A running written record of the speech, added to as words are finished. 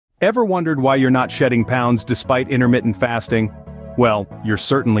Ever wondered why you're not shedding pounds despite intermittent fasting? Well, you're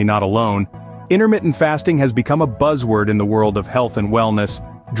certainly not alone. Intermittent fasting has become a buzzword in the world of health and wellness,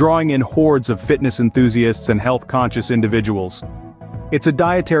 drawing in hordes of fitness enthusiasts and health-conscious individuals. It's a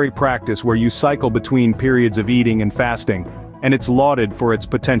dietary practice where you cycle between periods of eating and fasting, and it's lauded for its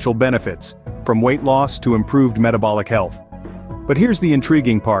potential benefits, from weight loss to improved metabolic health. But here's the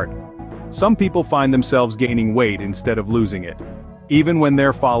intriguing part. Some people find themselves gaining weight instead of losing it, even when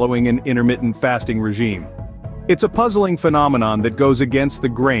they're following an intermittent fasting regime. It's a puzzling phenomenon that goes against the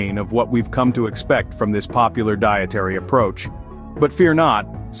grain of what we've come to expect from this popular dietary approach. But fear not,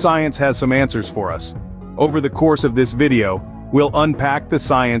 science has some answers for us. Over the course of this video, we'll unpack the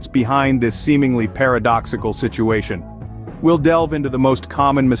science behind this seemingly paradoxical situation. We'll delve into the most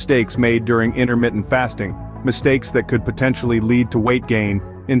common mistakes made during intermittent fasting, mistakes that could potentially lead to weight gain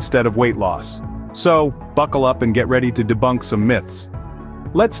instead of weight loss. So, buckle up and get ready to debunk some myths.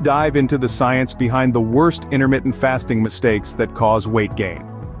 Let's dive into the science behind the worst intermittent fasting mistakes that cause weight gain.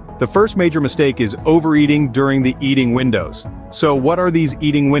 The first major mistake is overeating during the eating windows. So what are these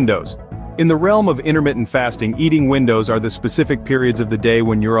eating windows? In the realm of intermittent fasting, eating windows are the specific periods of the day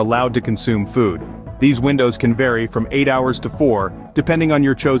when you're allowed to consume food. These windows can vary from 8 hours to 4, depending on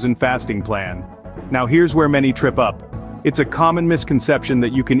your chosen fasting plan. Now here's where many trip up. It's a common misconception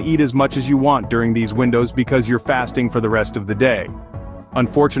that you can eat as much as you want during these windows because you're fasting for the rest of the day.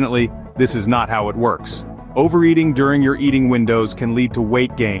 Unfortunately, this is not how it works. Overeating during your eating windows can lead to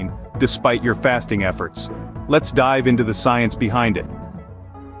weight gain, despite your fasting efforts. Let's dive into the science behind it.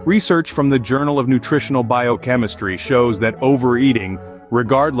 Research from the Journal of Nutritional Biochemistry shows that overeating,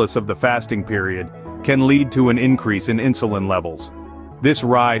 regardless of the fasting period, can lead to an increase in insulin levels. This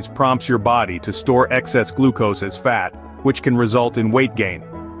rise prompts your body to store excess glucose as fat, which can result in weight gain.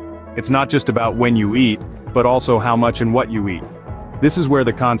 It's not just about when you eat, but also how much and what you eat. This is where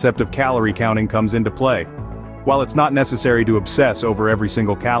the concept of calorie counting comes into play. While it's not necessary to obsess over every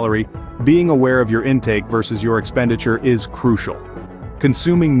single calorie, being aware of your intake versus your expenditure is crucial.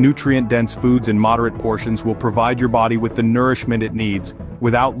 Consuming nutrient-dense foods in moderate portions will provide your body with the nourishment it needs,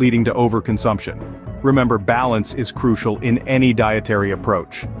 without leading to overconsumption. Remember, balance is crucial in any dietary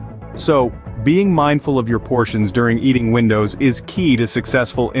approach. So, being mindful of your portions during eating windows is key to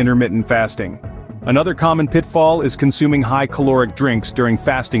successful intermittent fasting. Another common pitfall is consuming high-caloric drinks during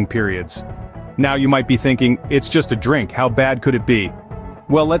fasting periods. Now you might be thinking, it's just a drink, how bad could it be?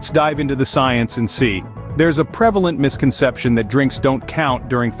 Well, let's dive into the science and see. There's a prevalent misconception that drinks don't count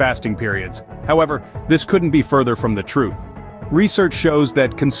during fasting periods. However, this couldn't be further from the truth. Research shows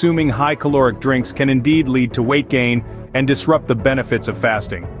that consuming high-caloric drinks can indeed lead to weight gain and disrupt the benefits of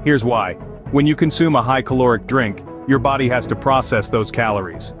fasting. Here's why. When you consume a high-caloric drink, your body has to process those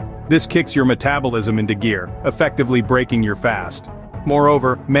calories. This kicks your metabolism into gear, effectively breaking your fast.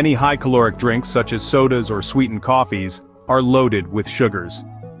 Moreover, many high-caloric drinks such as sodas or sweetened coffees are loaded with sugars.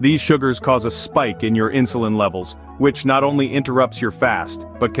 These sugars cause a spike in your insulin levels, which not only interrupts your fast,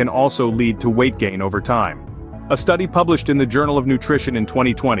 but can also lead to weight gain over time. A study published in the Journal of Nutrition in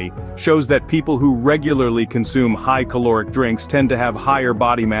 2020 shows that people who regularly consume high-caloric drinks tend to have higher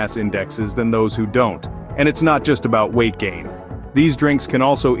body mass indexes than those who don't. And it's not just about weight gain. These drinks can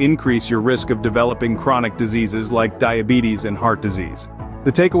also increase your risk of developing chronic diseases like diabetes and heart disease.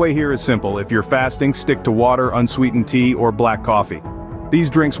 The takeaway here is simple: if you're fasting, stick to water, unsweetened tea, or black coffee. These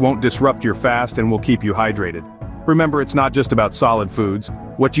drinks won't disrupt your fast and will keep you hydrated. Remember, it's not just about solid foods.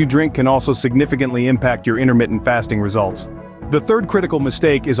 What you drink can also significantly impact your intermittent fasting results. The third critical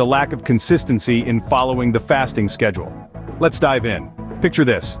mistake is a lack of consistency in following the fasting schedule. Let's dive in. Picture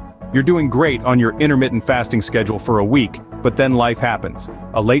this. You're doing great on your intermittent fasting schedule for a week, but then life happens.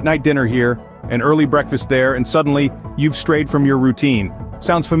 A late-night dinner here, an early breakfast there, and suddenly, you've strayed from your routine.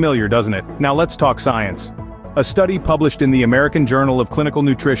 Sounds familiar, doesn't it? Now let's talk science. A study published in the American Journal of Clinical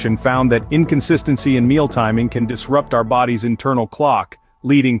Nutrition found that inconsistency in meal timing can disrupt our body's internal clock,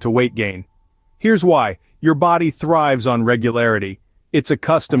 leading to weight gain. Here's why. Your body thrives on regularity. It's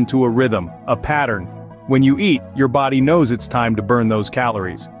accustomed to a rhythm, a pattern. When you eat, your body knows it's time to burn those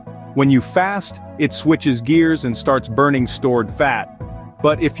calories. When you fast, it switches gears and starts burning stored fat.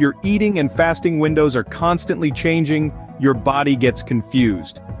 But if your eating and fasting windows are constantly changing, your body gets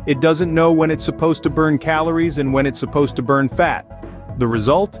confused. It doesn't know when it's supposed to burn calories and when it's supposed to burn fat. The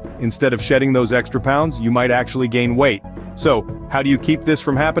result? Instead of shedding those extra pounds, you might actually gain weight. So, how do you keep this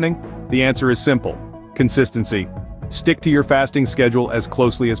from happening? The answer is simple. Consistency. Stick to your fasting schedule as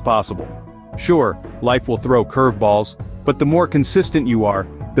closely as possible. Sure, life will throw curveballs, but the more consistent you are,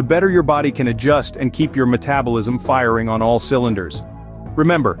 the better your body can adjust and keep your metabolism firing on all cylinders.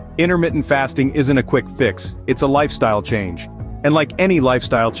 Remember, intermittent fasting isn't a quick fix, it's a lifestyle change. And like any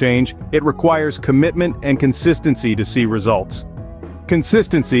lifestyle change, it requires commitment and consistency to see results.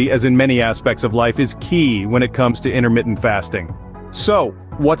 Consistency, as in many aspects of life, is key when it comes to intermittent fasting. So,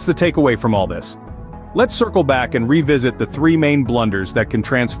 what's the takeaway from all this? Let's circle back and revisit the three main blunders that can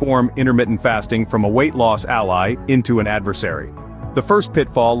transform intermittent fasting from a weight loss ally into an adversary. The first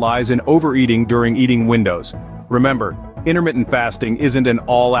pitfall lies in overeating during eating windows. Remember, intermittent fasting isn't an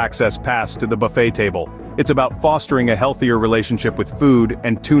all-access pass to the buffet table. It's about fostering a healthier relationship with food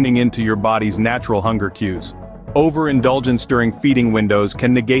and tuning into your body's natural hunger cues. Overindulgence during feeding windows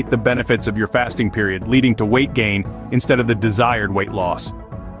can negate the benefits of your fasting period, leading to weight gain instead of the desired weight loss.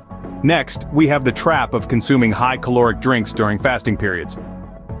 Next, we have the trap of consuming high-caloric drinks during fasting periods.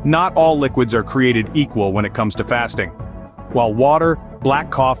 Not all liquids are created equal when it comes to fasting. While water,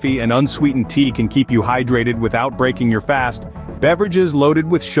 black coffee, and unsweetened tea can keep you hydrated without breaking your fast, beverages loaded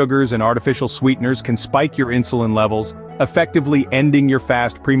with sugars and artificial sweeteners can spike your insulin levels, effectively ending your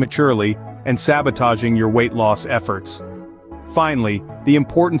fast prematurely and sabotaging your weight loss efforts. Finally, the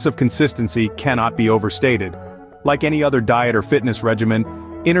importance of consistency cannot be overstated. Like any other diet or fitness regimen,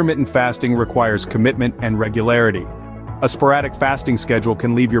 intermittent fasting requires commitment and regularity. A sporadic fasting schedule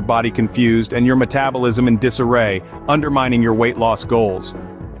can leave your body confused and your metabolism in disarray, undermining your weight loss goals.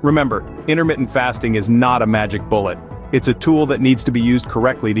 Remember, intermittent fasting is not a magic bullet. It's a tool that needs to be used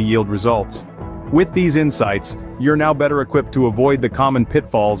correctly to yield results. With these insights, you're now better equipped to avoid the common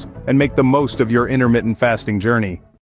pitfalls and make the most of your intermittent fasting journey.